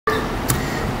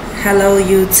Hello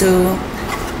YouTube.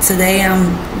 Today I'm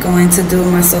going to do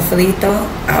my sofrito.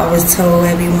 I always told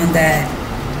everyone that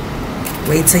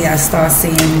wait till y'all start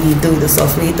seeing me do the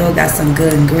sofrito. Got some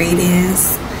good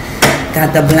ingredients. Got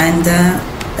the blender,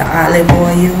 the olive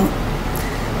oil.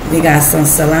 We got some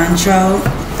cilantro,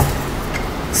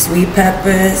 sweet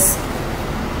peppers,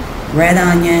 red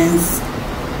onions,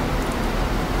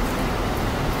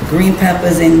 green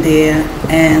peppers in there,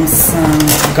 and some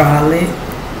garlic,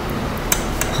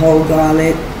 whole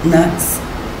garlic nuts.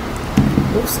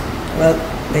 Oops, well,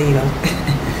 there you go.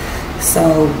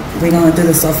 So we're gonna do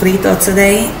the sofrito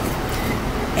today,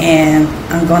 and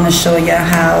I'm gonna show you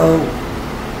how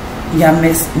y'all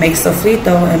make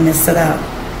sofrito and mix it up.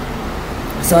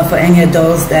 So for any of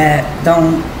those that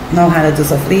don't know how to do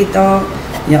sofrito,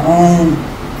 your own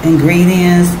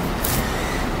ingredients,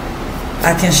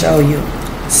 I can show you.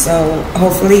 So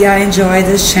hopefully y'all enjoy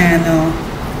this channel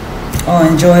or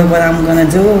enjoy what I'm gonna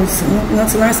do. You know,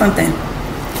 to learn something.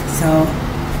 So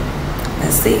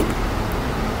let's see.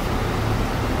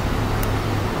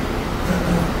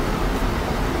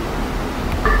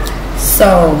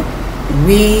 So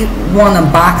we want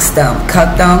to box them,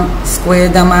 cut them, square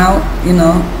them out, you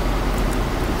know.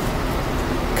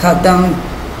 Cut them,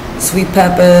 sweet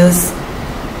peppers,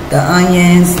 the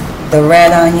onions, the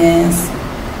red onions,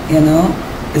 you know,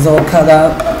 is all cut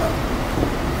up,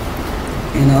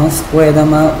 you know, square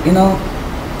them up, you know.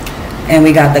 And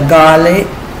we got the garlic,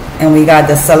 and we got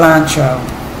the cilantro.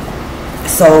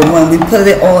 So when we put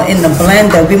it all in the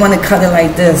blender, we want to cut it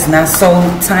like this, not so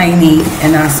tiny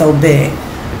and not so big.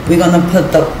 We're going to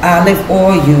put the olive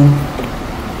oil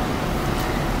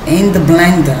in the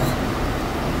blender,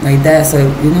 like that, so,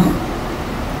 you know,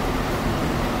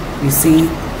 you see,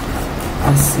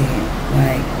 let's see,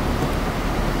 like,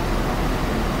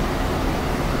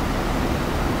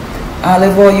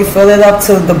 olive oil, you fill it up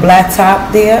to the black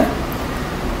top there,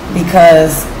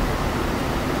 because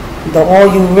the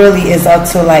oil really is up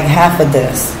to like half of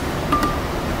this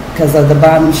because of the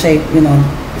bottom shape, you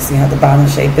know. You see how the bottom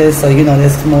shape is, so you know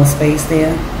there's more space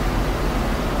there.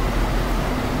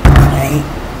 Right.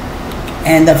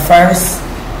 And the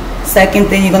second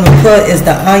thing you're gonna put is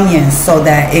the onions, so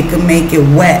that it can make it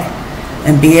wet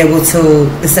and be able to,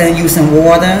 instead of using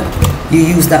water, you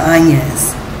use the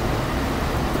onions.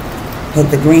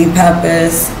 Put the green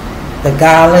peppers, the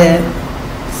garlic,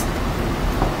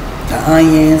 the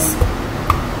onions.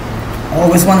 I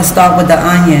always want to start with the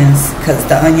onions because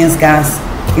the onions got,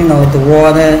 you know, the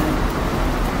water,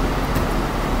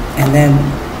 and then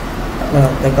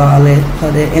the garlic.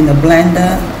 Put it in the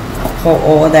blender. Put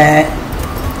all that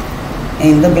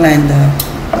in the blender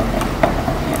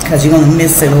because you're going to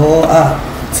mix it all up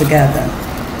together.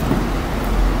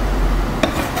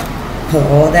 Put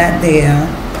all that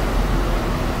there.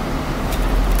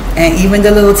 And even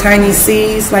the little tiny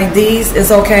seeds like these,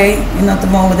 it's okay. There's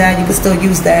nothing wrong with that. You can still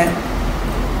use that.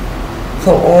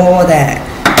 Put all that.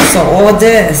 So all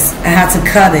this, I had to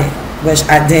cut it, which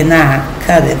I did not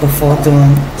cut it before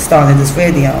starting this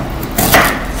video.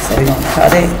 So we're gonna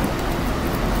cut it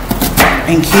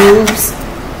in cubes.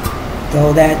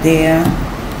 Throw that there.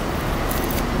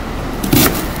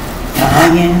 The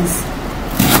onions.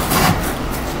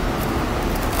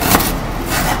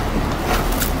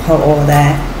 Put all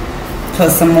that. Put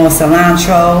some more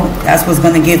cilantro. That's what's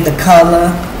gonna give the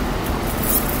color.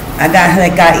 I got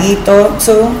recaito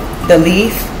too, the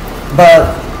leaf,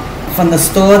 but from the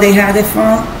store they had it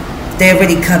from, they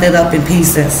already cut it up in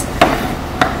pieces.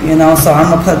 You know, so I'm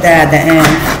gonna put that at the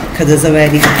end because it's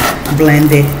already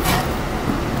blended.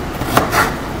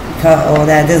 Cut all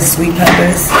that. This is sweet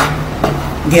peppers.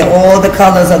 Get all the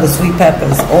colors of the sweet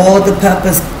peppers. All the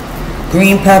peppers,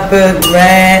 green pepper,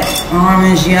 red,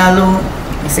 orange, yellow.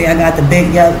 You see, I got the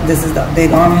big yellow. This is the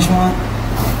big orange one.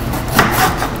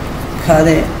 Cut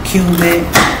it, cube it,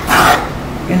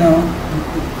 you know,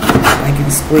 like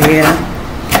in square.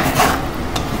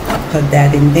 Put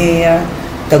that in there.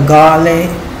 The garlic.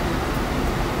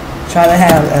 Try to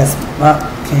have as well,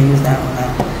 can't use that one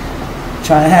now.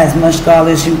 Try to have as much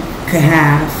garlic as you could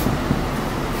have.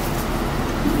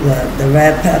 The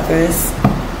red peppers,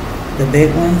 the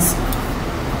big ones.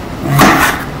 Right.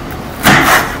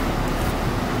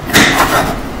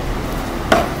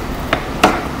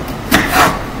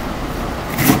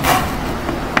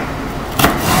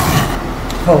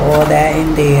 Put all that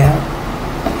in there.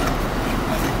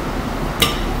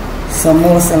 Some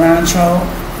more cilantro.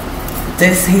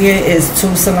 This here is 2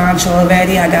 cilantro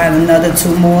already. I got another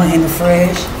 2 more in the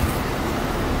fridge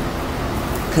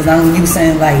because I'm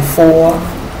using like 4.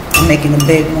 I'm making a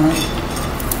big one.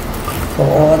 Put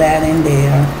all that in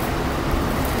there.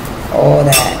 All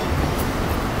that.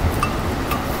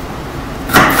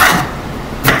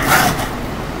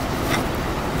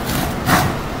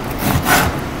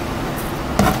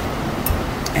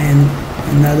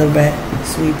 other red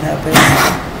sweet peppers.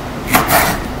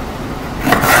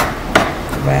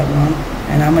 The red one.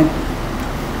 And I'm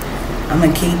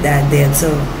gonna keep that there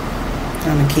too.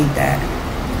 I'm gonna keep that.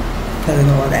 Putting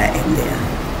all that in there.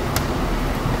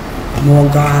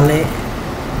 More garlic.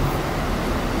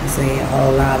 See, a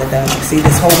whole lot of that. See,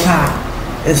 this whole pot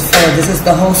is full. This is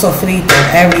the whole sofrito,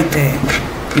 everything.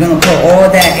 You're gonna put all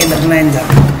that in the blender.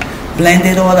 Blend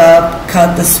it all up.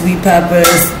 Cut the sweet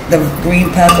peppers, the green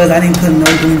peppers. I didn't put no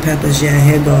green peppers yet.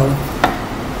 Here go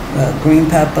the green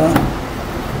pepper.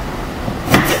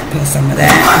 Put some of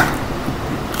that.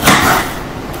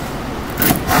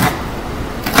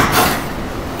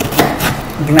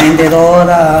 Blend it all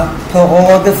up. Put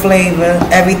all the flavor,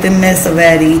 everything mixed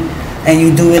already. And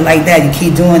you do it like that. You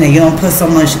keep doing it. You don't put so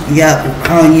much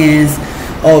onions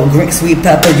or sweet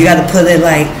peppers. You got to put it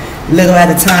like little at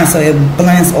a time so it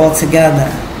blends all together.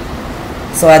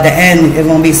 So at the end, it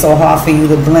won't be so hard for you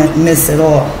to mix it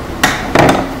all.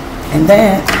 And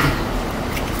then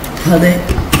put it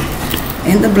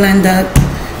in the blender.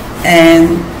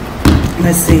 And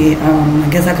let's see. I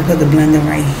guess I could put the blender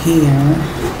right here.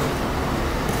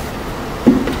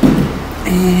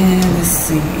 And let's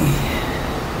see.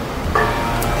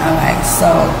 Alright,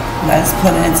 so let's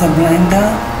put it into blender.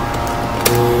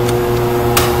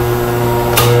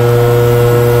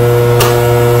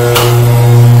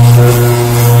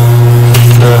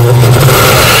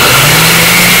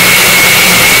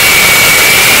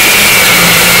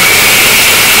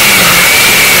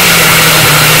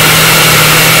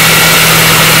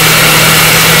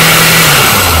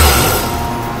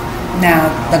 Now,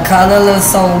 the color looks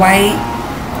so white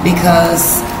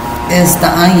because it's the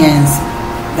onions.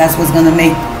 That's what's gonna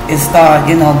make it start,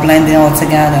 you know, blending all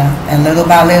together. And little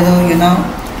by little, you know,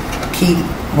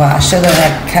 I should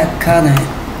have kept cutting.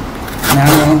 Now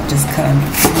I'm gonna just cut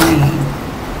green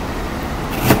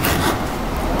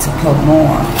to put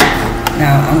more.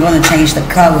 Now I'm gonna change the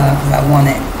color because I want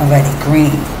it already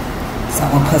green. So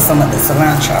I'm gonna put some of the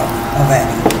cilantro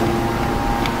already.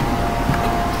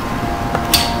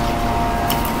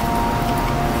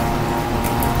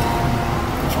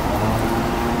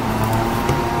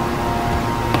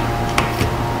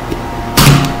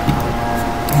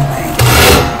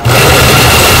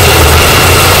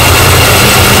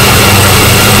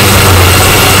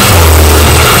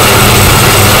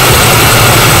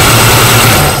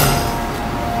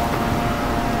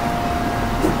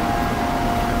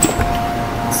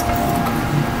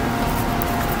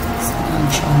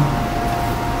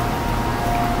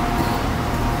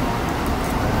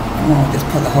 I'm going to just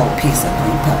put a whole piece of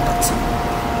green pepper too.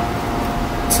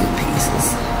 2 pieces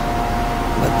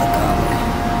with the garlic.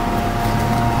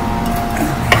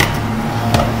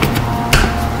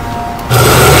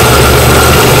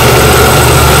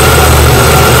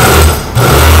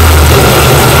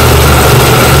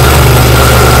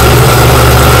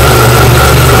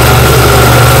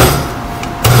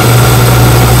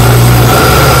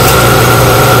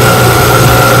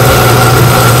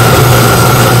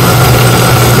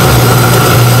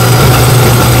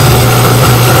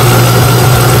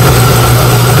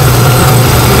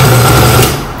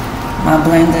 My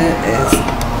blender is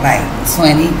like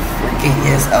 20 freaking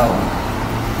years old.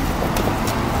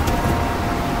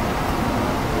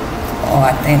 Or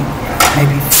I think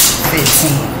maybe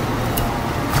 15.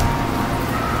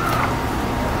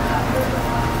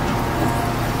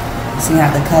 See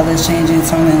how the color's changing,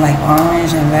 turning like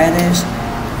orange and reddish?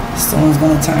 Soon it's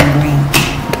gonna turn green.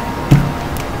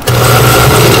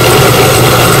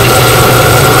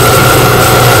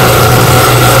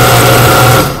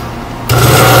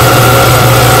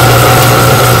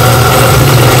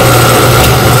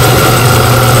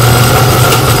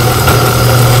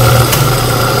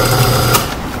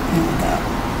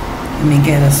 Let me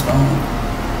get a spoon.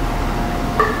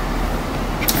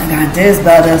 I got this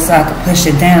butter so I can push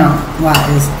it down while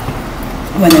it's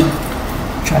when it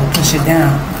try to push it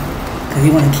down, because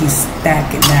you want to keep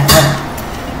stacking that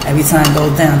up every time it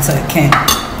goes down till it can't.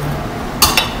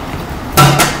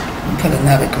 Put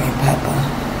another green pepper.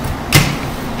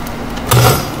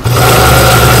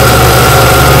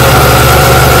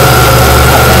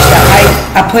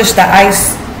 I push the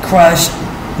ice crush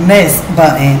mist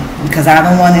button because I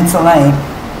don't want it to like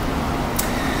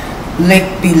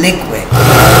be liquid.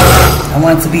 I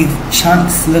want it to be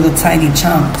chunks, little tiny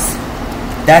chunks.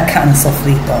 That kind of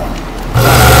sofrito.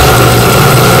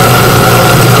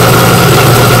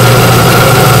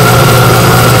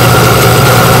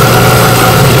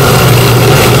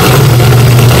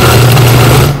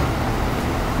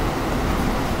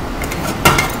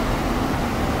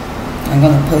 I'm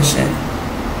gonna push it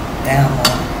down more.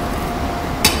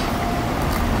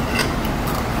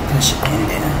 much in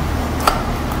there.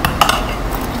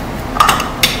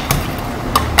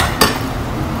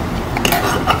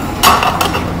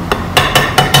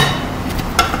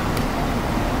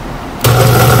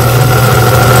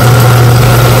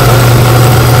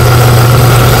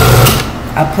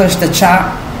 I push the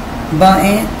chop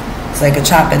button so I could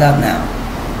chop it up now.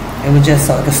 It was just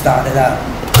so I could start it up.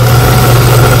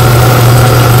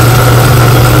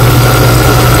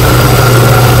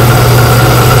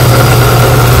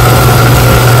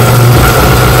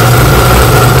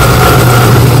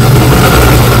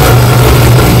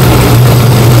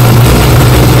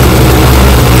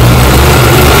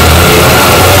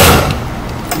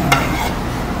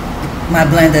 My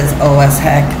blender is old as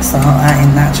heck, so I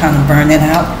am not trying to burn it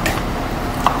out.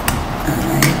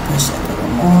 Alright, push it a little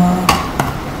more.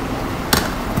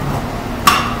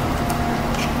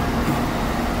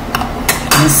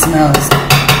 And it smells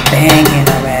banging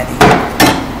already.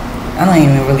 I don't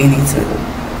even really need to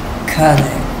cut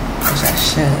it, which I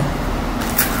should.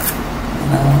 You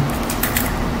know,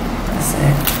 that's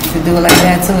it. You can do it like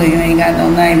that too. You ain't got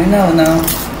no knife, you know, no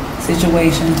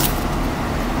situation.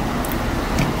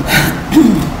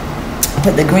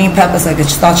 Put the green pepper so I could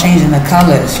start changing the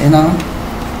colors, you know.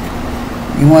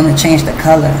 You want to change the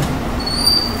color.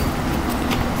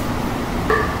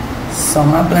 So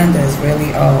my blender is really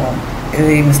old.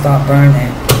 It'll even start burning.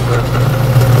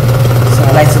 So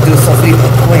I like to do Sofrito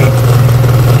quick.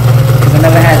 Because I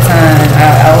never had time.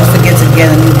 I always forget to get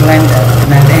a new blender.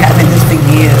 And I've been having this for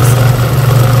years.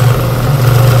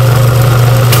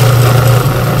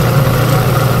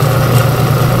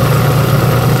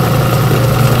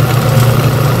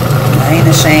 I ain't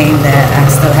ashamed that I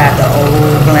still have the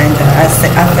old blender. I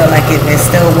feel like it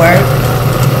still works,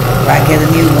 but I get a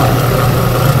new one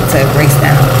until it breaks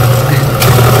down.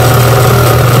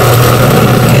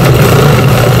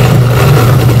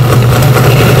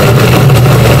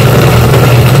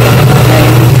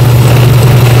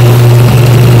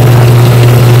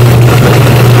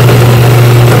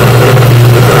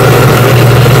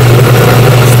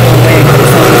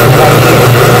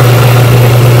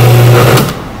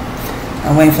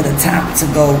 I'm waiting for the top to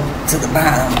go to the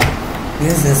bottom.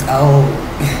 This is old.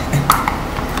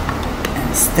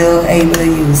 I'm still able to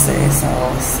use it, so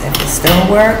if it still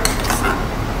works,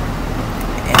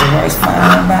 it works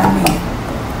fine by me.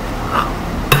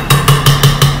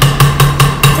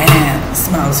 Damn, it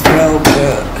smells real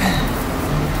good.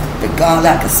 The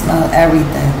garlic, I can smell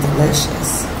everything.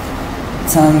 Delicious. I'm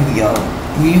telling you, yo,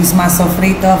 you use my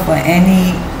sofrito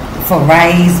for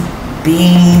rice,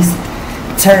 beans,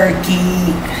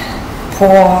 turkey,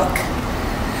 pork,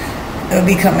 it'll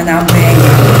be coming out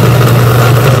banging.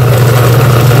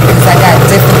 Because I got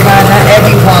different kinds, not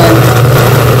everyone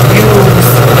use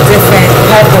different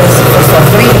peppers for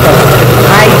sofrito.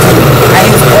 I do. I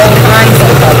use all kinds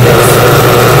of peppers.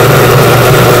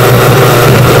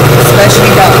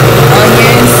 Especially the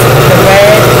onions, the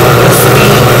red, the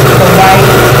sweet, the white,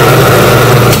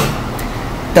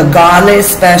 the garlic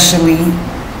especially.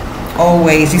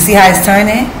 Always. You see how it's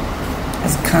turning?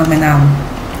 It's coming out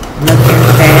looking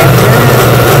bad.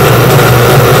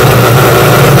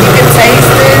 If you can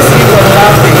taste this, you will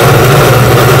love it.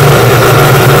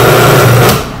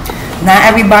 Not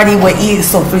everybody will eat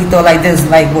sofrito like this,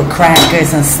 like with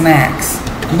crackers and snacks.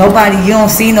 Nobody, you don't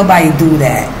see nobody do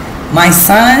that. My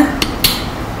son,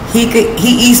 he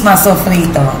eats my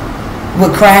sofrito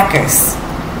with crackers.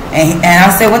 And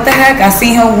I said, what the heck? I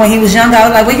seen him when he was younger. I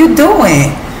was like, what you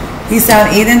doing? He said,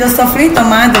 I'm eating the sofrito,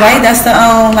 man, right? That's the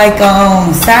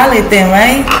salad thing,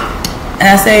 right? And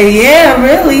I said, yeah,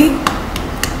 really.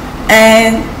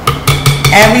 And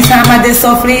every time I did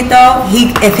sofrito,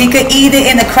 if he could eat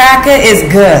it in a cracker, it's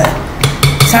good.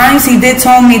 Times he did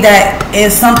tell me that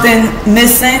it's something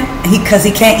missing, because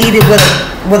he can't eat it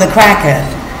with a cracker.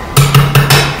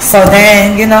 So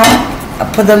then, you know, I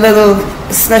put a little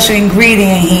special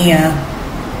ingredient here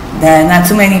that not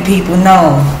too many people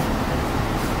know.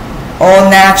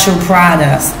 All natural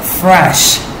products,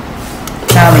 fresh,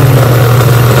 telling you.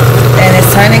 And it's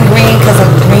turning green because of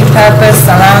green pepper,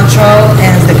 cilantro,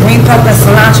 and it's the green pepper and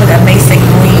cilantro that makes it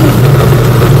green.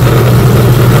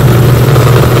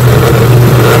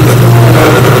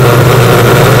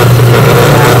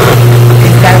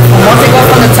 Once it goes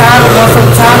from the top, once the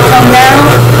top come down,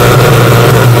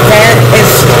 then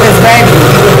it's ready.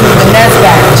 You will do the next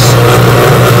batch.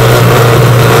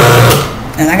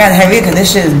 And I got heavy because this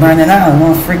shit is burning out.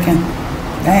 One freaking,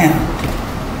 damn.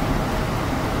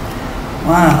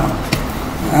 Wow.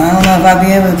 I don't know if I'll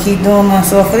be able to keep doing my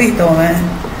sofrito, man.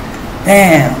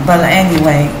 Damn. But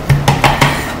anyway,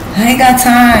 I ain't got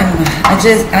time. I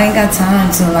ain't got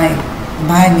time to like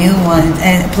buy new ones.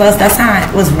 And plus, that's how I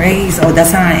was raised, or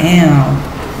that's how I am.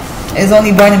 It's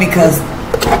only burning because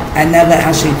I never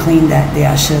actually cleaned that there.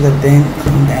 I should have been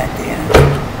cleaned that there.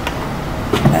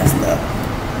 That's the.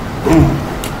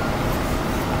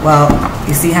 Well,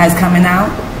 you see how it's coming out?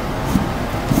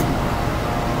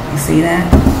 You see that?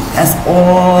 That's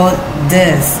all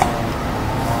this.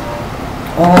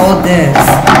 All this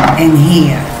in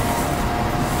here.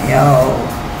 Yo.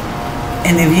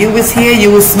 And if you was here,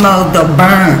 you would smell the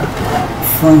burn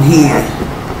from here.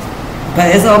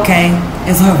 But it's okay.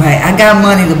 It's alright. I got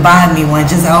money to buy me one.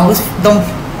 Just always don't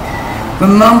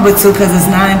remember to, because it's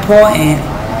not important.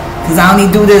 Because I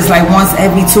only do this like once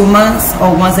every 2 months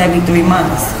or once every 3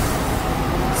 months.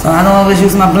 So I don't always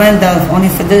use my blender only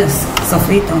for this.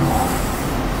 Sofrito.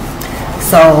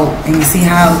 So, and you see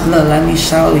how, look, let me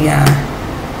show y'all.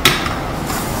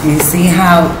 You see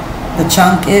how the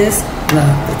chunk is? Look,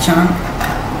 the chunk.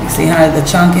 You see how the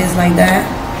chunk is like that?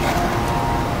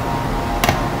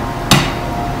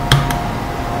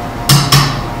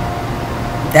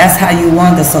 That's how you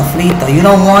want the sofrito. You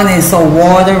don't want it so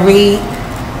watery,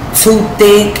 too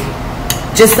thick.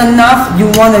 Just enough. You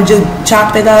want to just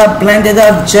chop it up, blend it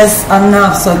up just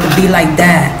enough so it could be like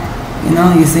that. You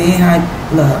know, you see how,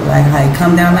 look, like how it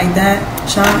come down like that?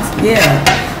 Chunks? Yeah.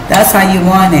 That's how you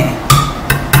want it.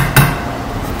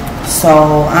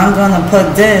 So I'm going to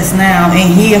put this now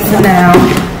in here for now.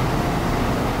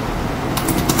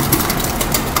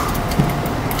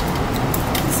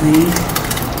 See?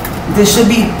 This should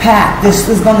be packed. This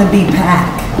is going to be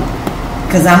packed.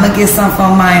 Because I'm going to get some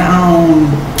from my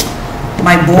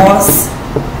boss.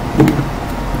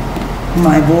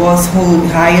 My boss who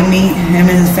hired me, him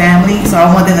and his family. So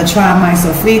I wanted to try my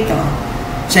sofrito.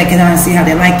 Check it out and see how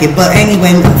they like it. But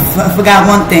anyway, I forgot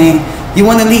one thing. You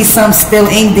want to leave some still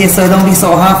in there so it don't be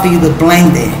so hard for you to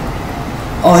blend it.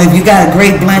 Or if you got a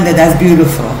great blender, that's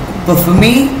beautiful. But for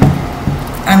me,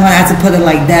 I'm going to have to put it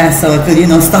like that so it could, you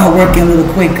know, start working a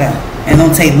little quicker and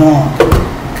don't take long.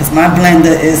 Because my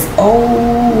blender is,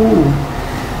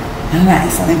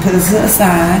 Alright, so let me put it to the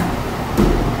side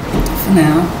for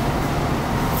now.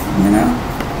 You know?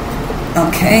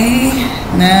 Okay,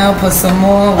 now put some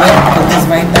more. We'll put this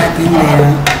right back in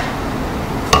there.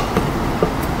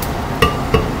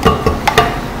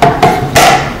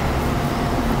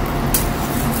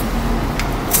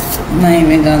 I'm not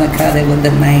even gonna cut it with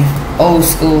the knife. Old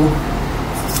school.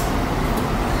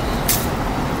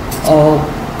 Old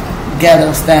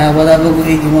ghetto style, whatever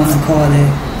way you want to call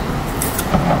it.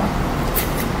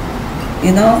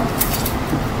 You know?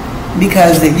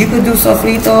 Because if you could do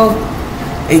sofrito,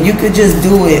 if you could just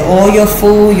do it, all your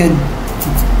food, your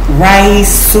rice,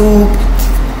 soup,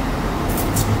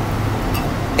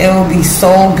 it will be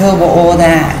so good with all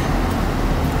that.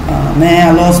 Oh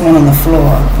man, I lost one on the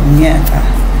floor. Yeah.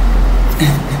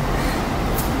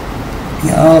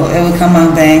 Yo, it would come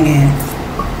out banging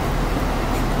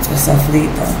for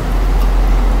sofrito.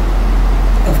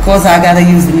 Of course, I gotta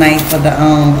use the knife for the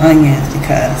onions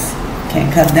because I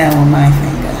can't cut that with my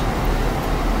finger.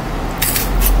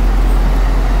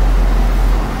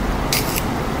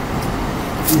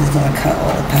 I'm just gonna cut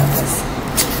all the peppers.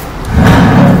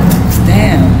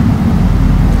 Damn.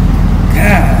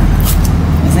 God,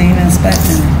 wasn't even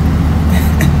expecting it.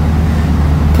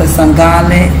 Put some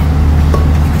garlic.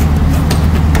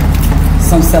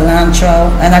 Some cilantro,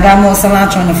 and I got more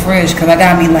cilantro in the fridge because I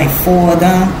got me like 4 of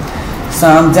them, so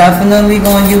I'm definitely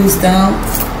going to use them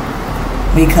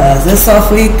because this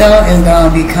sofrito is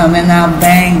going to be coming out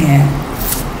banging.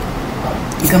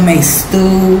 You can make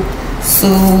stew,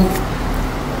 soup,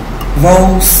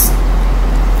 roast,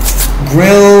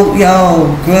 grill,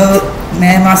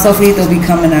 man, my sofrito be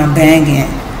coming out banging.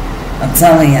 I'm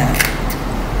telling ya.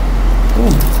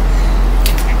 Ooh.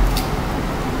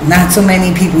 Not too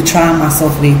many people try my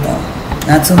sofrito.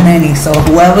 Not too many. So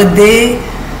whoever did,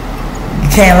 you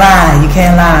can't lie. You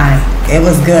can't lie. It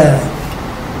was good.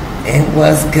 It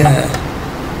was good.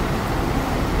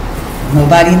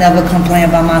 Nobody never complained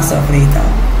about my sofrito.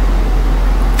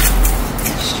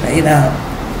 Straight up.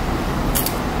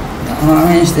 The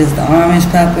orange, this the orange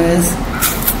peppers.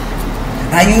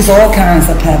 I use all kinds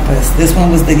of peppers. This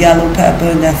one was the yellow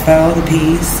pepper that fell to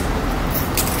piece.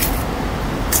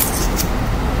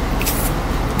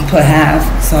 Put half,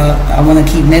 so I want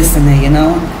to keep mixing it, you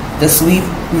know. The sweet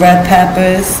red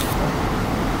peppers.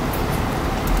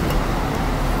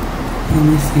 Let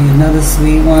me see, another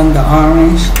sweet one, the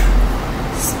orange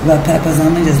red peppers.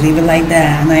 I'm gonna just leave it like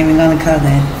that. I'm not even gonna cut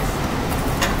it.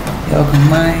 Yo,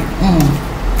 combine. I'm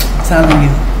telling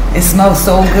you, it smells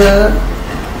so good.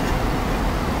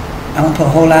 I'm gonna put a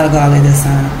whole lot of garlic this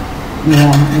time. You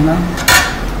know,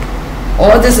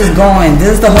 All this is going.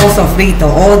 This is the whole sofrito.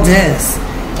 All this.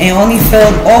 And only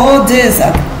filled, all this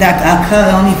that I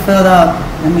cut only filled up.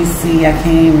 Let me see. I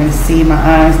can't even see my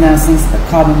eyes now since the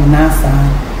carbon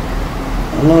monoxide.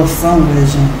 A little sun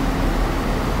vision.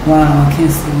 Wow, I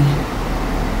can't see.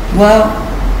 Well,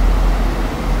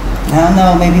 I don't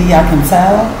know. Maybe y'all can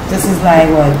tell. This is like,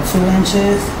 what, 2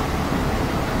 inches?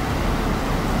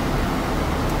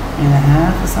 And a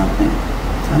half or something?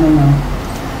 I don't know.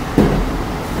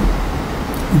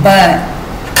 But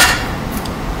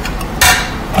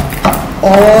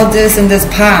all this in this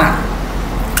pot,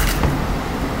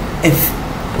 if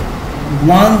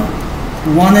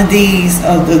one of these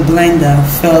of the blender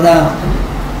filled up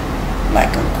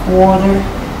like a quarter,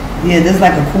 yeah, this is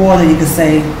like a quarter, you could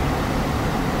say,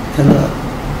 to look.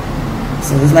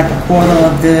 So there's like a quarter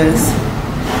of this.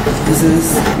 This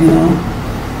is, you know.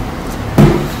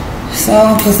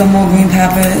 So put some more green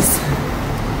peppers.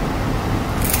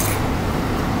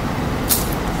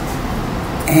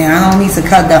 And I don't need to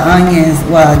cut the onions.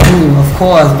 Well, I do, of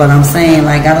course, but I'm saying,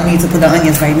 like, I don't need to put the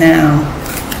onions right now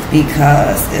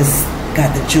because it's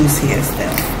got the juice here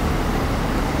still.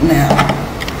 Now,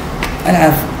 I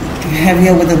got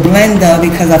heavier with the blender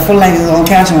because I feel like it's gonna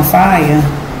catch on fire.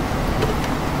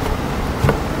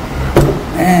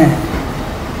 Man,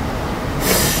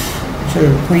 should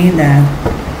have cleaned that.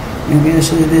 Maybe I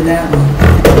should have did that one.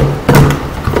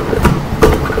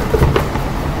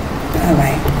 All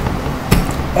right.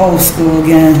 Old school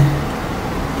again.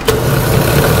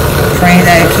 Praying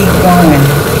that it keep going.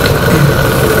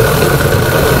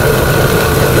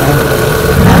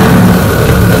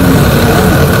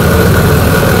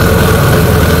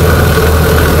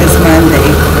 It's Monday.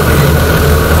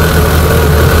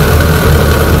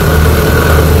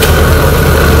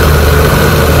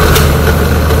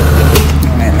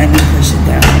 Alright, let me push it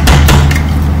down.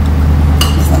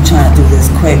 I'm trying to do this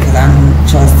quick because I don't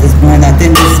trust this blender. I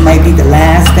think this might be the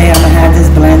last day I'm gonna have this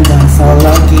blender. So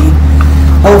lucky.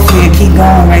 Hopefully it keep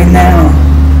going right now.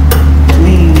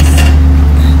 Please.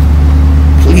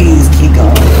 Please keep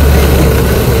going.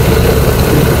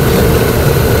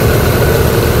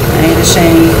 I ain't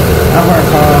ashamed. I work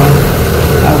hard.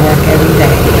 I work every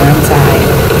day and I'm tired.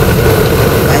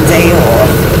 My day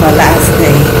off. My last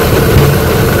day.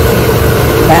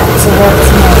 Back to work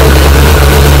tomorrow.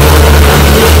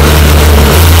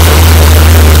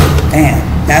 Damn,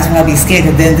 that's when I be scared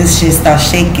because then this shit starts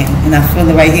shaking and I feel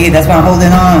it right here. That's why I'm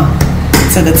holding on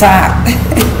to the top.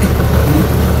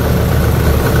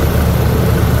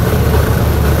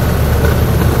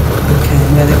 Okay,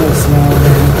 let it go slow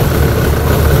down.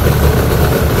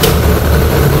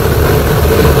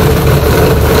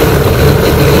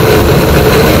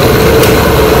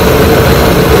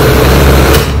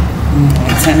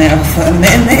 Turn it off for a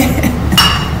minute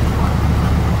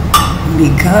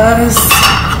because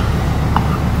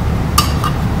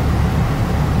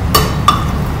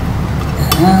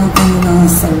I don't think we're gonna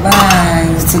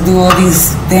survive to do all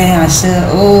these damn shit.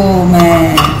 Oh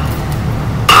man,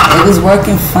 it was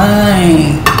working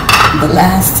fine the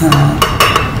last time.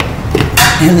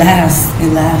 It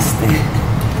lasted.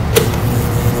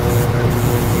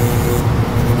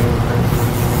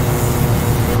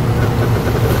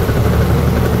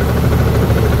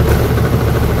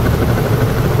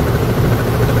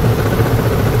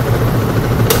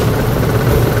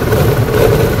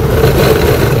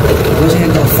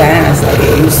 Fast like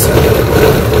it used to.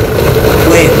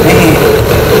 Wait, man.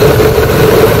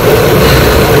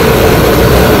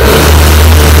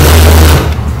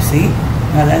 See?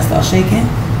 Now that starts shaking.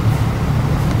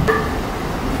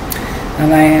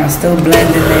 Alright, I'm still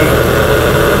blending it.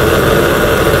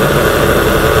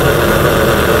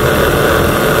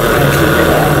 I'll keep it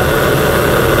up.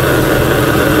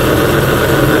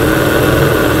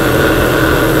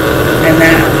 And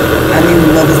now, I don't even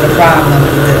know what's the problem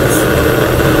with this.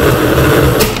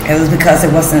 It was because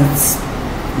it wasn't,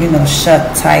 you know,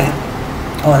 shut tight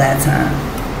all that time.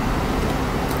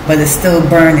 But it's still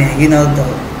burning, you know,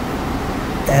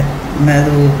 that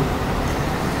metal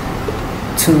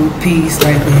tube piece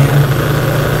right there.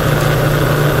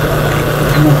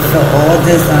 I'm gonna fill all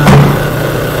this up.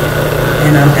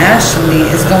 And actually,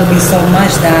 it's gonna be so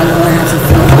much that I'm gonna have to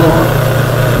fill it all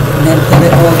and then put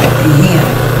it all in here.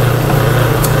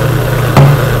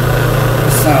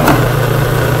 So,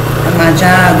 my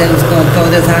job, they was going to throw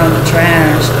this out in the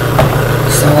trash.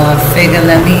 So I figured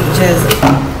let me just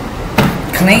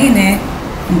clean it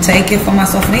and take it for my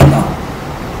sofrito.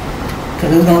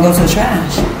 Because it was going to go to the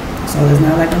trash. So it's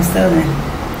not like I'm stealing.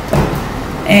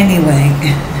 Anyway.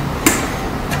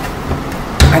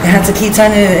 I have to keep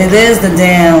turning it. It is the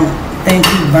damn thing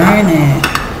keep burning.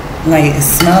 Like it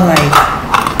smell like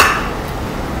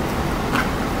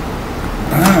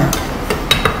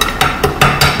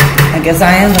guess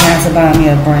I am gonna have to buy me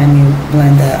a brand new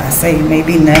blender. I say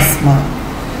maybe next month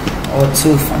or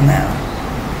 2 from now.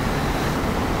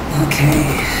 Okay,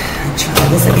 try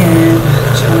this again.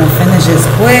 Trying to finish this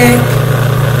quick.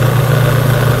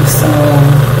 So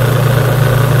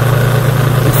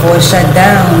before it shut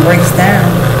down, breaks down.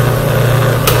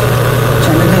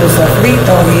 Trying to do a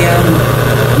sofrito here.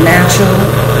 Natural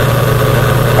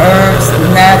herbs,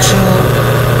 natural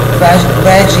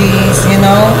veggies, you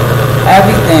know,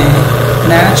 everything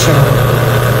natural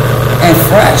and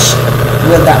fresh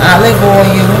with the olive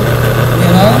oil, you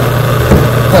know.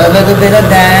 Put a little bit of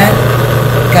that.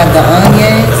 Got the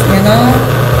onions, you know,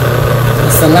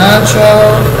 the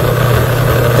cilantro,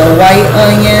 the white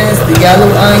onions, the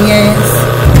yellow onions,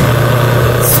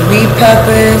 sweet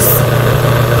peppers,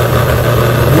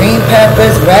 green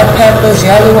peppers, red peppers,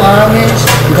 yellow, orange,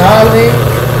 garlic,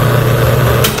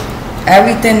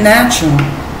 everything natural,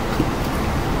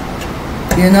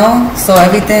 you know. So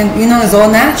everything, you know, is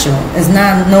all natural. It's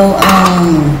not no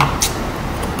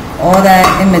all that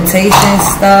imitation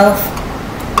stuff.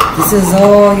 This is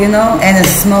all, you know, and it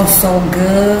smells so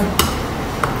good.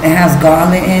 It has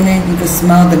garlic in it. You can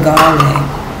smell the garlic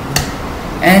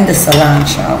and the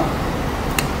cilantro.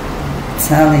 I'm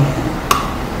telling you.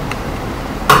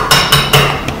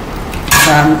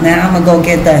 Now I'm gonna go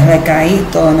get the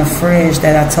recadito in the fridge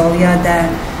that I told y'all that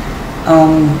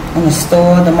on the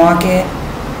store, the market.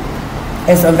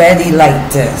 It's already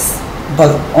like this,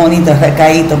 but only the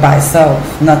recadito by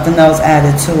itself, nothing else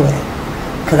added to it.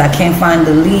 Cause I can't find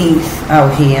the leaf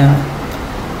out here,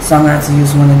 so I'm gonna have to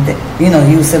use one of the, you know,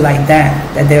 use it like that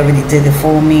they already did it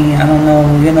for me. I don't know,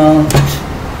 you know.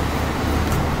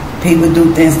 People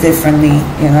do things differently,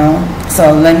 you know.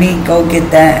 So let me go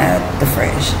get that at the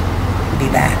fridge. Be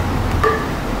back.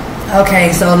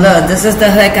 Okay, so look, this is the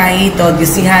recadito. You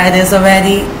see how it is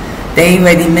already? They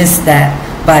already missed that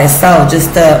by itself,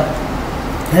 just the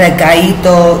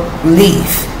recadito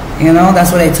leaf, you know.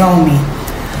 That's what they told me.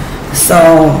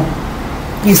 So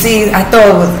you see, I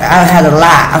thought I had a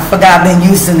lot. I forgot I've been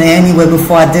using it anyway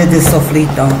before I did this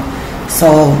sofrito.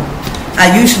 So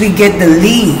I usually get the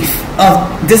leaf of,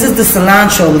 this is the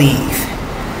cilantro leaf.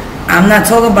 I'm not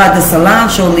talking about the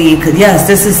cilantro leaf, because yes,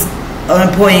 this is an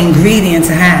important ingredient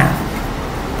to have,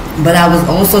 but I was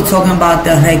also talking about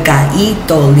the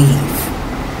recadito leaf.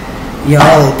 Yo,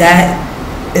 that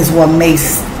is what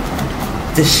makes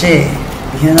the shit,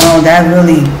 you know. That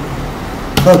really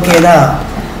hook it up.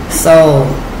 So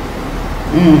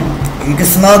you can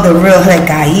smell the real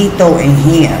recadito in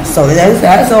here. So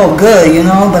that's all good, you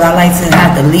know, but I like to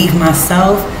have the leaf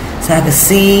myself so I can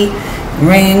see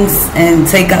rings and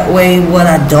take away what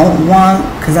I don't want,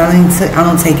 because I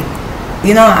don't take,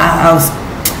 you know,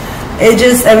 it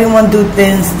just, everyone do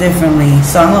things differently.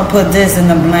 So I'm gonna put this in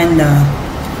the blender,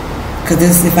 because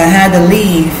this, if I had the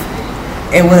leaf,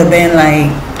 it would have been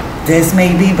like this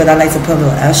maybe, but I like to put a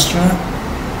little extra,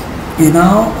 you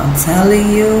know. I'm telling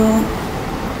you.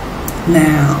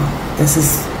 Now this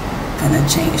is gonna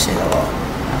change it all.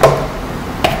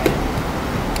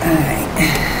 Alright.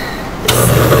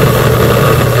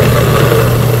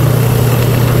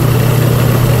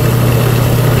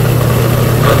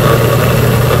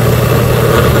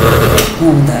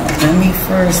 Hold up, let me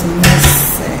first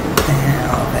mix it down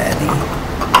already,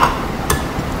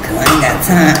 cause I ain't got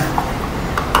time,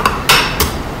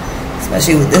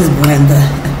 especially with this blender.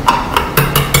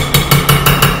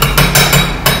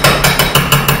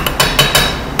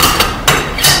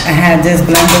 I had this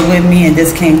blender with me, and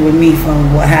this came with me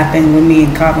from what happened with me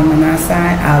in carbon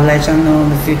monoxide. I'll let y'all know in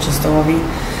the future story.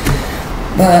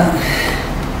 But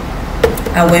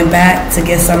I went back to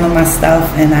get some of my stuff,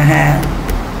 and I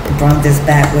brought this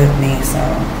back with me. So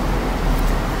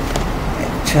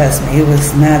trust me, it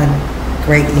was not a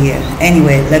great year.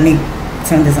 Anyway, let me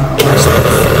turn this on. Watch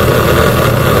this.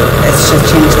 Let's just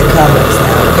change the colors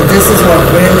now. But this is what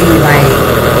really, like,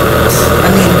 I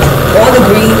mean, all the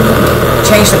green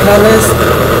change the colors,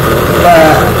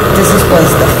 but this is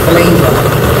what's the flavor.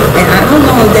 And I don't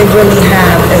know if they really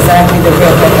have exactly the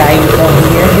real recadito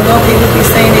here. You know, people be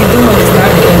saying they do, and it's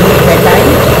not really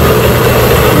recadito,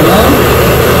 you know.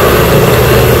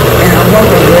 And I want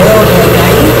the real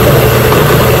recadito.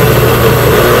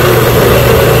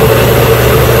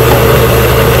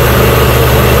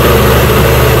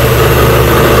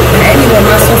 Anyway,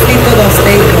 my sofrito don't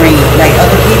stay green like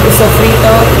other people's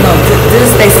sofrito. No,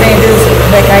 this, they saying this is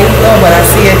recadito, but I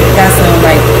see it got some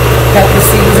like pepper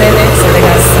seeds in it, so they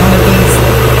got some of these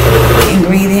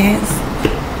ingredients.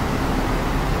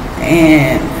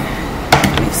 And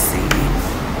let me see.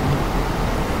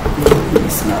 Let me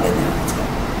smell it now.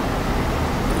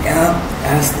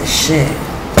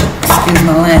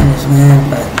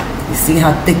 See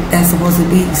how thick that's supposed to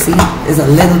be? See, it's a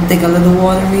little thick, a little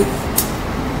watery.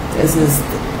 This is,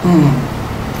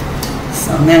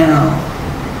 So now,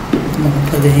 I'm gonna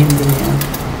put it in there.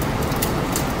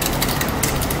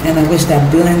 And I wish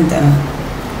that blender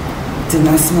did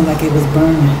not smell like it was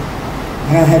burning.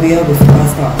 I gotta heavy up before I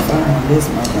start firing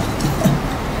this mother.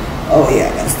 Oh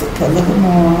yeah, I gotta still put a little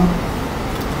more.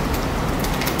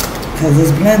 Cause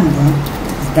this blender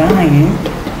is dying,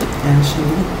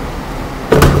 actually.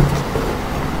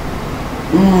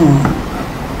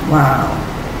 Wow.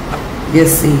 You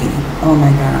see, oh my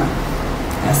God.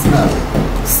 That smells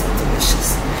so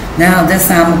delicious. Now this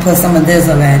time I'm gonna put some of this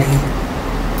already.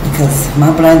 Because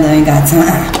my blender ain't got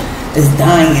time. It's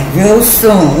dying real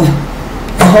soon.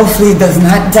 And hopefully it does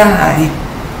not die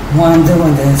while I'm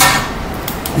doing this.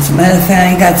 As a matter of fact,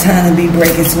 I ain't got time to be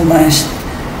breaking too much.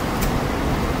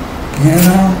 You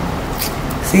know?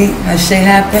 See how shit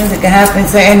happens? It can happen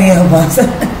to any of us.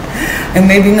 And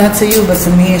maybe not to you, but to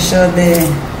me it sure did.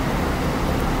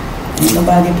 Ain't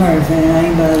nobody perfect. I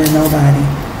ain't better than nobody.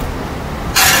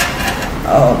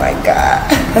 Oh my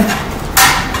God.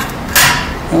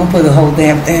 I'm gonna put the whole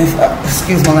damn thing,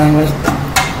 excuse my language,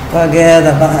 forget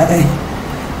about it.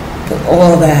 Put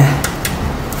all that.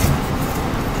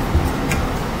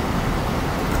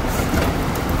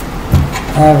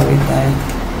 Everything.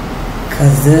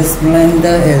 Cause this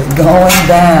blender is going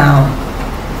down.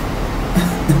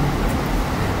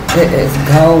 It is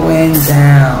going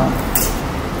down.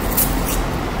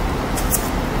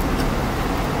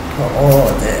 For all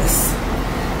this.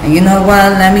 And you know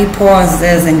what? Let me pause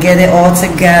this and get it all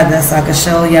together so I can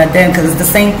show y'all then. Because it's the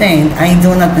same thing. I ain't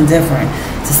doing nothing different.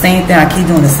 It's the same thing. I keep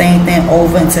doing the same thing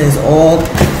over until it's all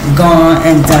gone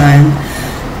and done.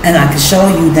 And I can show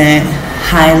you then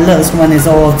how it looks when it's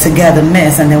all together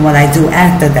mixed. And then what I do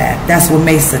after that. That's what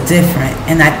makes it different.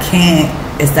 And I can't.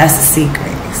 That's the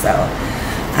secret. So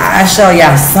I'll show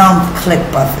y'all some clip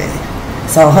of it.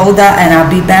 So hold up and I'll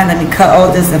be back. Let me cut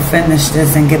all this and finish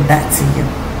this and get back to you.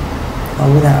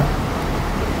 Hold up.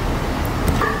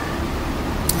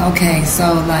 Okay,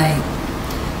 so like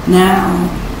now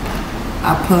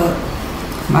I put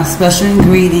my special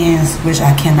ingredients, which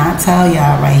I cannot tell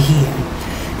y'all right here.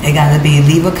 It gotta be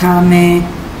leave a comment,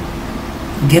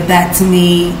 get back to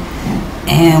me,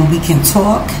 and we can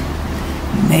talk.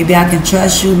 Maybe I can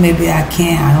trust you, maybe I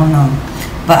can't, I don't know.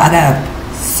 But I got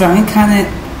a certain kind of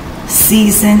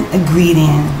seasoned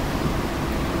ingredient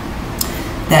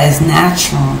that is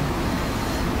natural.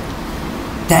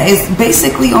 That is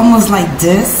basically almost like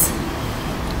this,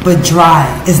 but dry.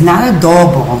 It's not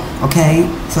adobo, okay?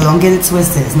 So don't get it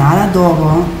twisted. It's not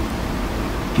adobo,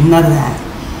 none of that.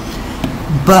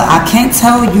 But I can't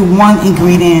tell you one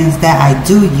ingredient that I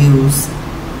do use.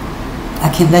 I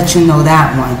can let you know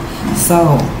that one.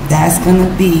 So that's gonna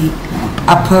be,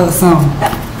 I put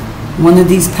one of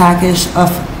these package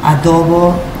of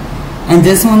adobo, and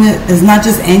this one is not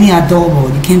just any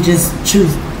adobo. You can just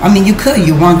choose. I mean, you could,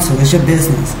 you want to, it's your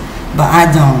business, but I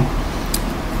don't.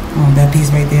 Oh, that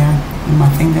piece right there, in my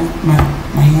finger, my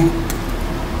hand.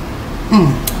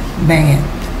 Bang it.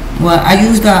 Well, I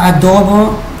use the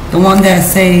adobo, the one that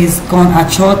says con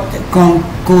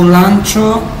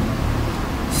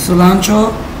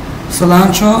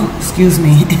cilantro, excuse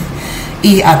me,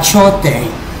 y achote,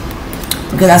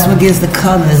 because that's what gives the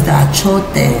colors, the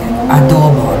achote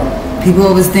adobo. People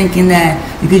always thinking that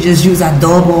you could just use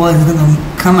adobo and it's gonna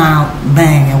come out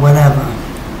bang or whatever.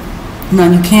 No,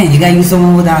 you can't. You gotta use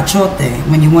someone with achote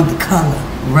when you want the color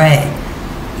red.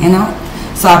 You know?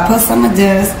 So I put some of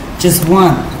this, just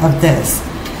one of this.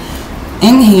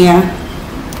 In here,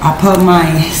 I put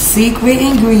my secret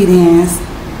ingredients,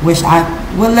 which I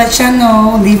will let y'all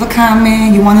know. Leave a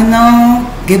comment. You wanna know?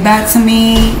 Get back to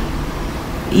me.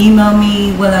 Email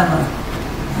me, whatever.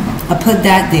 I put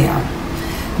that there.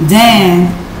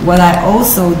 Then what I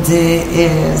also did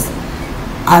is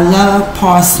I love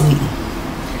parsley.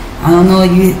 I don't know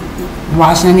if you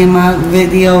watched any of my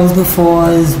videos before.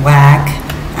 It's whack.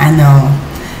 I know.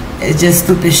 It's just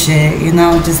stupid shit, you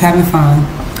know, just having fun.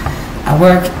 I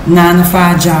work 9 to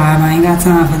 5 job. I ain't got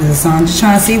time for this. So I'm just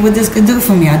trying to see what this could do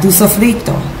for me. I do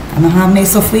sofrito. I know how to make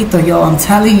sofrito. Yo, I'm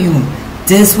telling you,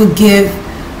 this would give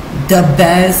the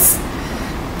best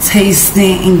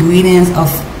tasting ingredients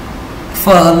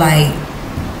for like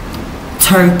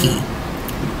turkey,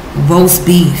 roast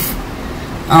beef,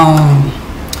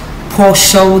 pork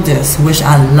shoulders, which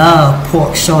I love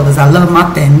pork shoulders. I love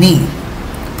my penne.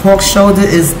 Pork shoulder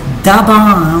is da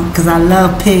bomb because I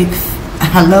love pig.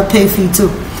 I love pig feet too.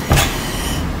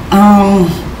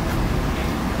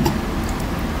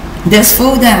 There's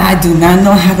food that I do not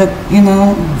know how to, you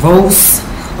know, roast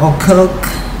or cook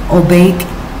or bake.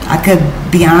 I could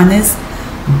be honest.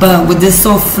 But with this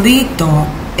sofrito,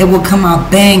 it will come out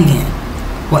banging.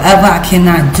 Whatever I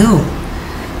cannot do,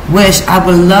 which I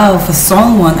would love for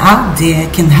someone out there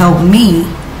can help me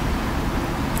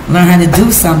learn how to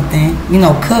do something,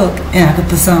 cook, and I could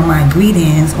put some of my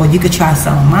ingredients, or you could try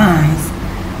some of mine,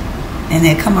 and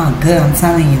they come out good, I'm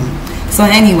telling you. So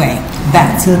anyway,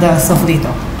 back to the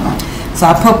sofrito. So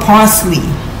I put parsley.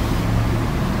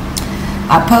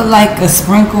 I put like a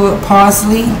sprinkle of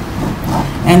parsley,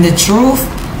 and the truth,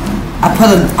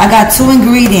 I got 2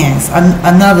 ingredients.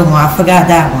 Another one, I forgot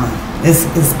that one. It's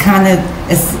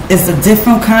a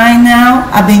different kind now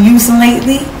I've been using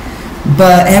lately,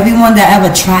 but everyone that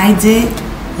ever tried it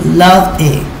loved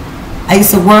it. I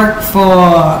used to work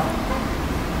for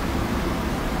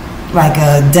like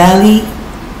a deli.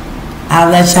 I'll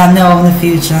let y'all know in the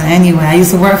future. Anyway, I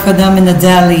used to work for them in the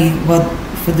deli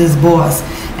for this boss,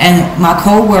 and my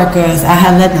co-workers, I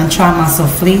had let them try my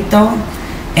sofrito,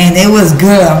 and it was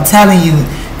good. I'm telling you.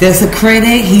 There's a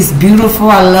critic. He's beautiful.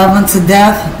 I love him to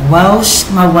death. Welsh,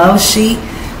 my Welshie.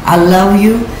 I love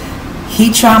you.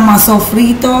 He tried my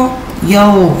sofrito.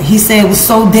 Yo, he said it was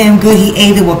so damn good. He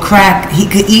ate it with crack. He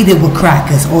could eat it with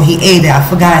crackers, or he ate it. I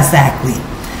forgot exactly.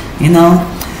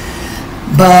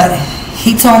 But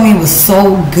he told me it was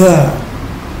so good.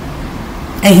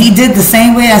 And he did the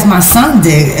same way as my son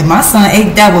did. And my son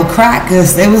ate that with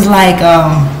crackers. It was like,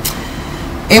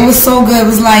 it was so good. It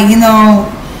was like,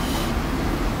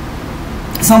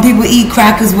 some people eat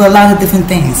crackers with a lot of different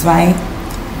things, right?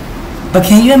 But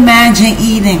can you imagine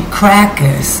eating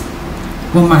crackers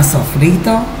with my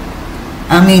sofrito?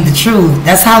 I mean, the truth.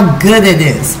 That's how good it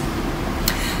is.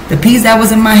 The piece that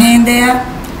was in my hand there,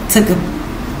 took a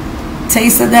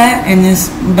taste of that, and it's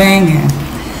banging.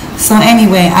 So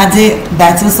anyway, I did,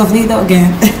 back to the sofrito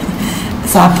again.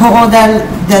 So I put all that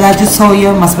I just told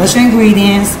you, my special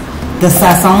ingredients, the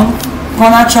sazon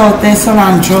con achote,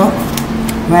 cilantro,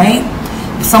 right?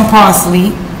 Some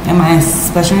parsley, and my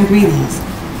special ingredients.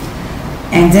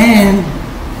 And then,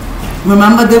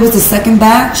 remember there was the second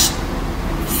batch?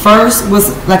 First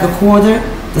was like a quarter,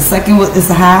 the second is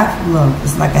a half. Look,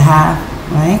 it's like a half,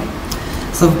 right?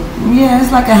 So, yeah,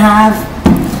 it's like a half,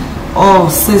 or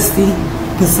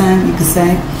 60%, you could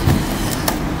say.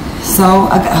 So,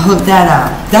 I hooked that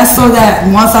up. That's so that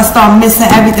once I start mixing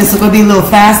everything, it's going to be a little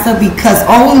faster, because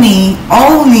only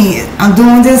I'm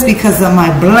doing this because of my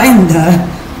blender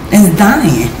is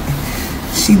dying.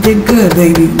 She did good,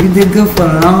 baby. You did good for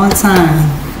a long time.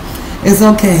 It's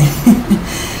okay.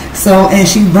 So, and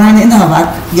she burning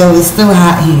up. Yo, it's still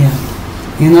hot here,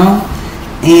 and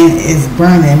it's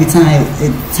burning every time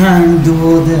it turns, do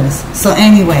all this. So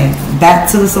anyway, back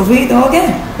to the sofrito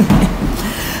again.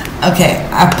 Okay,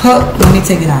 let me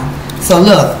take it out. So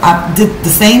look, I did the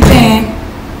same thing.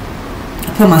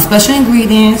 I put my special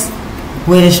ingredients,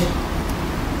 which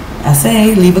I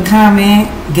say, leave a comment,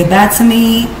 get back to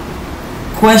me,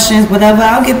 questions, whatever,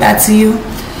 I'll get back to you.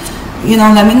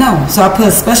 Let me know. So I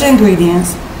put special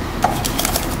ingredients.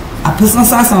 I put some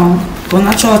sazon, con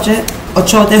achote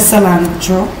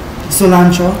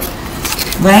cilantro,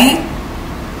 right?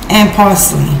 And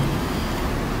parsley.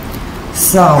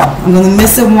 So I'm gonna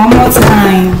mix it one more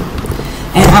time,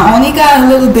 and I only got a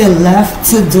little bit left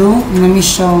to do. Let me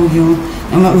show you.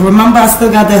 And remember, I still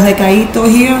got the recaito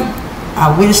here.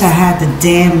 I wish I had the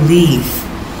damn leaf,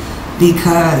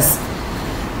 because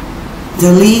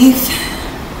the leaf,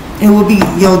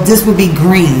 this would be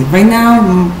green. Right now,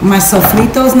 my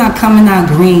sofrito is not coming out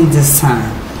green this time,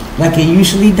 like it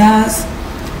usually does.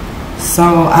 So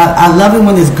I love it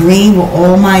when it's green with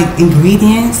all my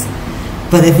ingredients.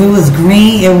 But if it was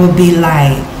green, it would be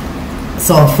like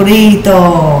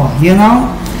sofrito,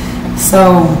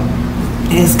 So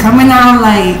it's coming out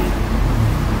like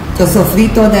the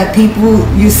sofrito that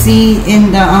you see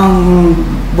in the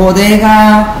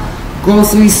bodega,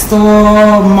 grocery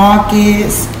store,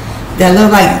 markets, that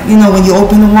look like, when you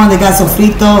open the one, they got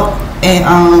sofrito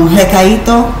and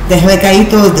recaito. The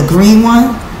recaito is the green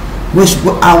one, which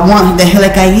I want the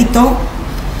recaito,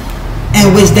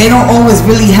 and which they don't always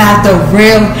really have the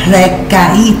real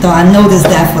recaito. I noticed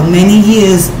that for many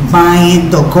years buying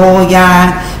the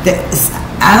Goya.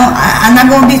 I'm not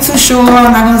going to be too sure.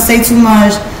 I'm not going to say too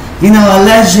much.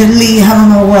 Allegedly, I don't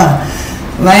know what.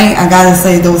 Right? I got to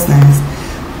say those things.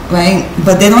 Right?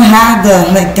 But they don't have the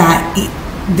recaito.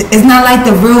 It's not like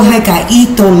the real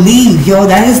recaito leaf, yo.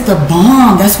 That is the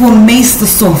bomb. That's what makes the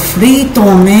sofrito,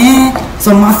 man.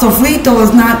 So my sofrito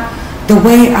is not the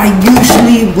way I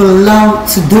usually would love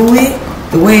to do it,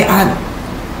 the way I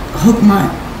hook my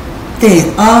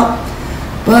thing up.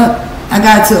 But I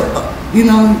got to,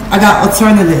 I got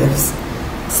alternatives.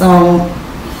 So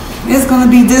It's gonna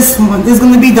be this one. It's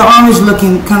gonna be the orange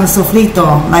looking kind of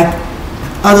sofrito, like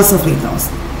other sofritos.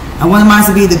 I want mine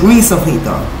to be the green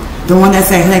sofrito, the one that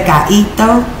says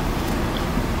recaito.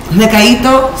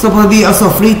 Recaito supposed to be a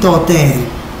sofrito thing,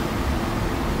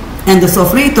 and the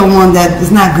sofrito one that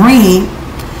is not green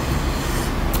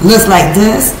looks like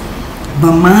this,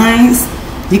 but mine's,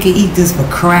 you can eat this with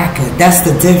cracker. That's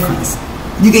the difference.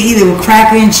 You can eat it with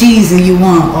cracker and cheese if you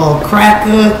want, or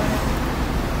cracker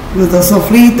with a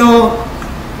sofrito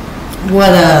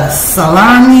with a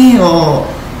salami or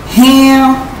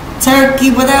ham,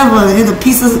 turkey, whatever, in a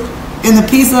piece of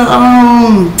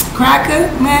cracker,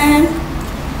 man.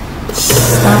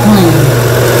 Stop playing.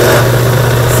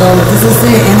 So this is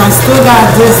it, and I still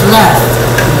got this left.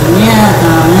 Yeah,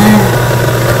 man.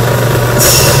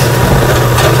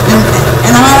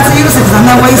 And I'm gonna have to use it because I'm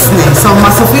not wasting it. So my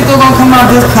sofrito gonna come out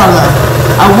this color.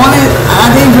 I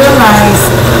didn't realize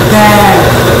that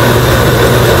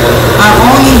I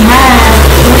only had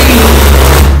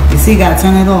 3. You see, gotta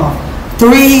turn it off.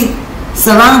 3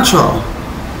 cilantro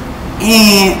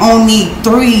and only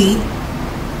 3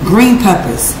 green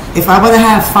peppers. If I would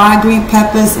have had 5 green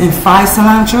peppers and 5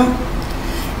 cilantro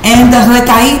and the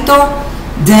recaito,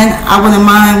 then I wouldn't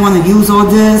mind want to use all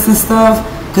this and stuff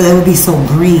because it would be so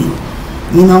green,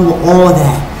 you know, with all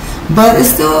that. But it's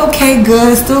still okay,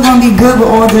 good. It's still gonna be good with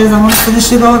all this. I'm gonna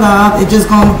finish it all up. It just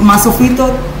gonna, my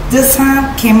sofrito this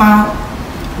time came out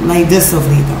like this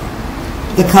sofrito.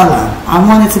 The color, I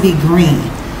want it to be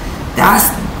green. That's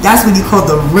what you call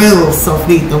the real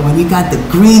sofrito, when you got the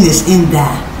greenish in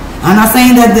that. I'm not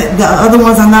saying that the other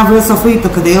ones are not real sofrito,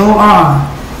 because they all are.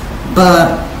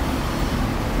 But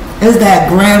it's that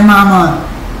grandmama,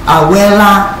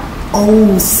 abuela,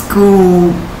 old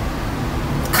school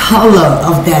color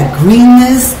of that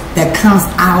greenness that comes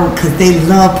out, because they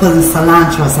love putting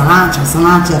cilantro,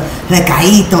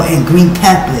 recaito, and green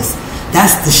peppers.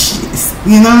 That's the shit.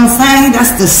 You know what I'm saying? That's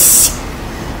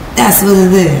what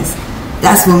it is.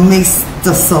 That's what makes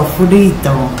the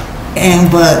sofrito.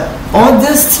 But all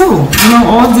this too, you know,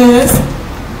 all this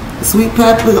sweet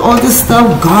pepper, all this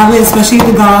stuff, garlic, especially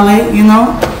the garlic, you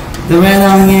know, the red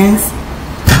onions,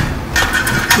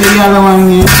 the yellow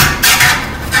onions,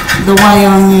 the white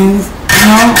onions, you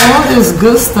know, all this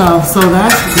good stuff. So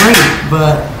that's great,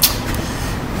 but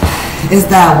it's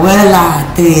that abuela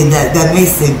thing that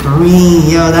makes it green,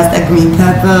 yo. That's that green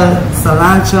pepper,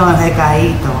 cilantro, and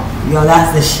recaito, yo.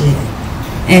 That's the shit.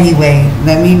 Anyway,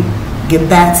 let me get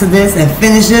back to this and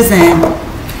finish this and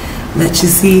let you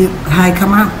see how it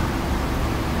come out.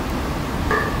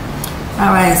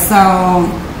 Alright, so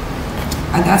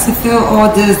I got to fill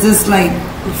all this like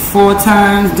 4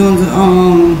 times, doing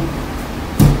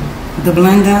the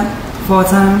blender 4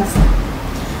 times.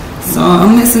 So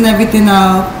I'm mixing everything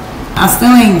up. I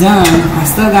still ain't done. I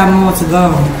still got more to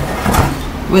go,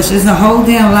 which is a whole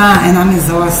damn lot, and I'm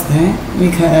exhausted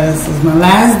because it's my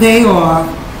last day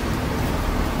off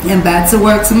and back to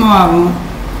work tomorrow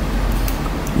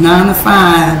 9 to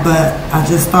 5, but I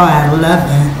just start at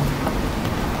 11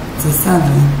 to 7.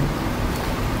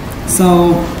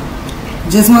 So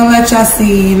just want to let y'all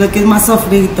see, look at my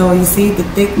sofrito. You see the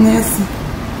thickness?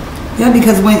 Yeah,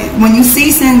 because when you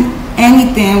season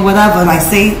anything, whatever, like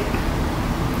say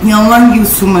you don't want to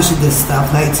use too much of this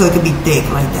stuff, like so it could be thick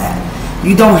like that.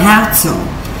 You don't have to.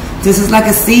 This is like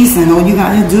a season. All you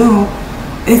gotta do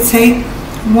is take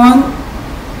 1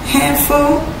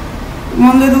 handful,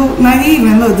 1 little, not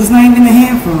even, look, this not even a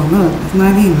handful, look, it's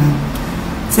not even.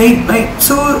 Take like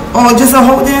 2 or just a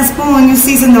whole damn spoon. You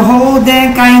season the whole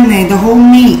damn carne, the whole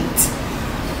meat,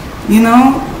 you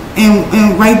know,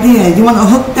 and right there, you want to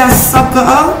hook that sucker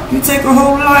up. You take a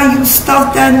whole lot, you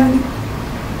stuff that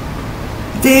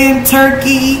damn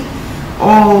turkey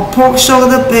or pork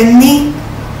shoulder and meat,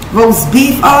 roast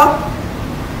beef up,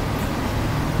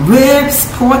 ribs,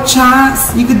 pork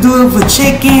chops. You could do it for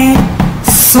chicken,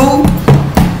 soup.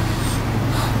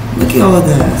 Look at all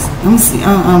this. Let me see.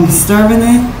 I'm stirring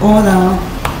it all down.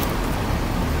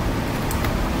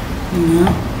 Yeah.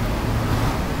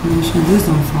 Make sure this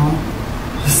don't fall.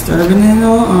 Stirring it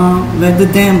all. Let the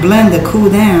damn blender cool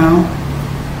down.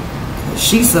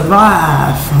 She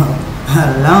survived for a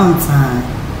long time.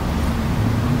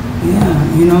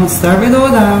 Yeah, you know, stir it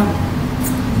all down.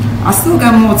 I still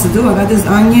got more to do. I got these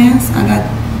onions. I got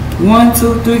 1,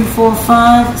 2, 3, 4,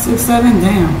 5, 6, 7.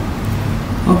 Damn.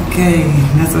 Okay,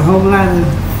 that's a whole lot of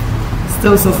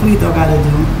still sofrito I gotta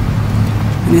do.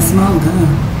 And it smells good.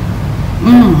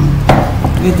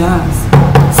 It does.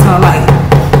 So like,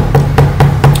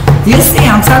 you see,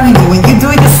 I'm telling you, when you do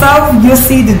it yourself, you'll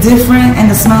see the difference, and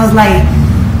it smells like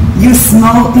you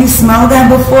smell that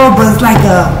before, but it's like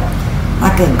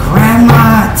like a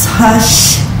grandma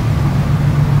touch.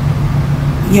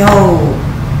 Yo,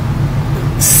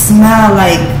 smell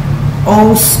like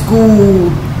old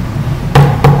school,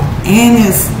 and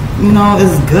it's, you know,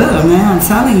 it's good, man. I'm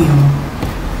telling you.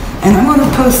 And I'm gonna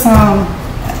put some,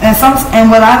 and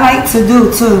what I like to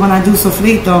do too when I do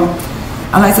sofrito,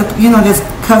 I like to, you know, just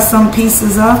cut some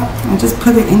pieces up and just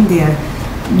put it in there.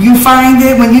 You find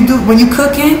it when you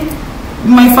cooking, you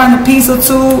might find a piece or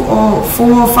two, or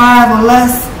 4 or 5 or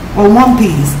less, or 1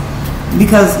 piece,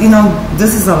 because, you know,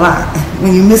 this is a lot.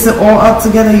 When you mix it all up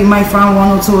together, you might find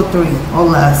 1 or 2 or 3 or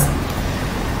less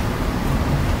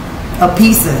of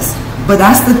pieces. But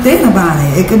that's the thing about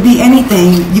it. It could be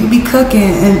anything. You could be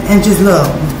cooking and just look,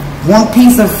 1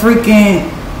 piece of freaking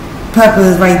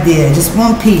peppers right there, just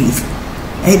 1 piece.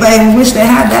 Everybody wish they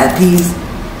had that piece,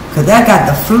 because that got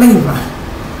the flavor,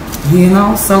 you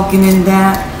know, soaking in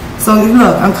that. So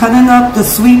look, I'm cutting up the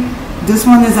sweet. This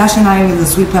one is actually not even the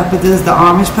sweet pepper. This is the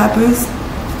orange peppers.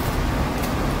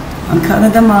 I'm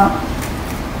cutting them up.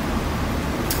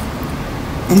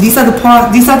 And these are the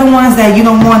parts, these are the ones that you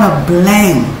don't want to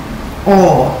blend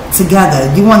all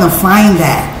together. You want to find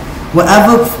that.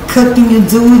 Whatever cooking you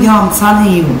do, yo, I'm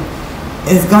telling you,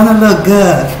 it's going to look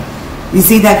good. You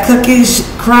see that cooking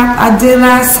crap I did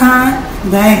last time?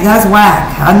 That's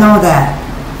whack. I know that.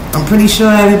 I'm pretty sure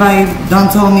everybody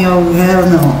done told me, oh, hell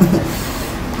no.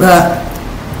 But,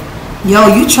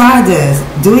 yo, you try this.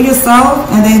 Do it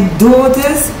yourself, and then do all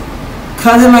this.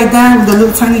 Cut it like that with the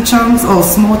little tiny chunks, or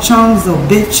small chunks, or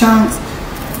big chunks.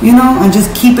 You know, and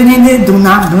just keep it in there. Do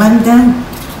not blend them.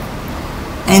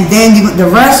 And then the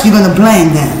rest you're going to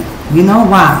blend then. You know,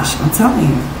 wash. I'm telling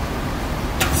you.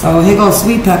 So here goes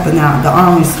sweet pepper now. The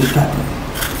orange sweet pepper.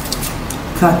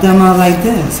 Cut them out like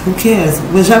this. Who cares?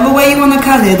 Whichever way you want to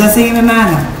cut it. It doesn't even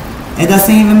matter. It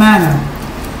doesn't even matter.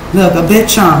 Look, a big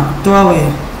chunk. Throw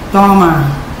it. Toma.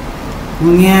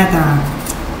 Muñeca.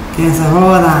 Que se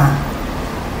joda.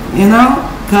 You know?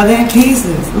 Cut it in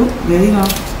pieces. Oop, there you go.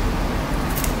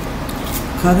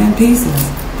 Cut in pieces.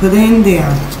 Put it in there.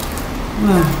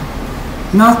 Look,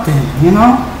 nothing, you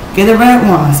know? Get a red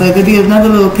one. So it could be another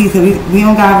little piece. We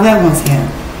don't got red ones here.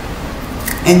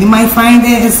 And you might find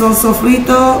it in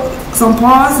sofrito, some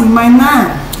parts, you might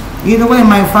not. Either way, you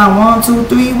might find 1, 2,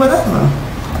 3, whatever.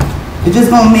 It's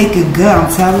just gonna make it good, I'm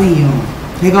telling you.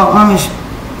 Here go orange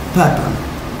pepper.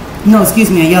 No, excuse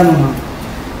me, a yellow one.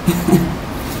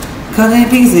 Cut it in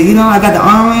pieces. You know, I got the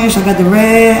orange, I got the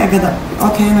red, I got the...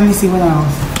 Okay, let me see what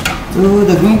else. Dude,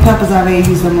 the green peppers I already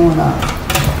used them all up.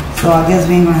 So I guess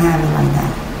we ain't gonna have it like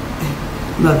that.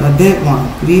 Look, a big one.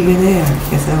 Leave it there.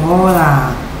 Que se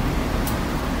joda.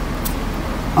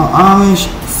 An orange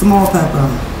small pepper.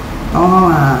 Oh,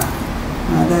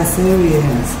 not that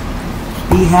serious.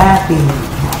 Be happy.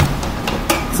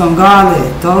 Some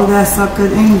garlic. Throw that sucker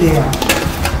in there.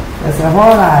 Que se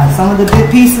joda. Some of the big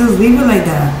pieces, leave it like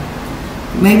that.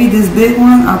 Maybe this big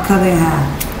one, I'll cut it in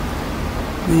half.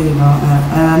 There you go.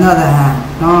 And another half.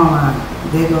 Oh,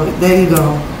 there you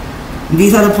go.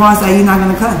 These are the parts that you're not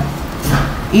going to cut.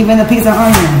 Even a piece of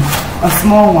onion. A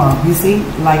small one. You see?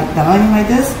 Like the onion like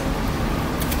this.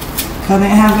 Cut it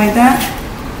in half like that.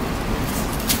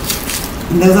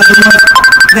 And those are the ones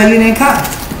that you didn't cut.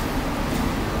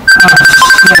 Oh,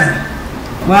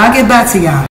 shit. Well, I'll get back to y'all.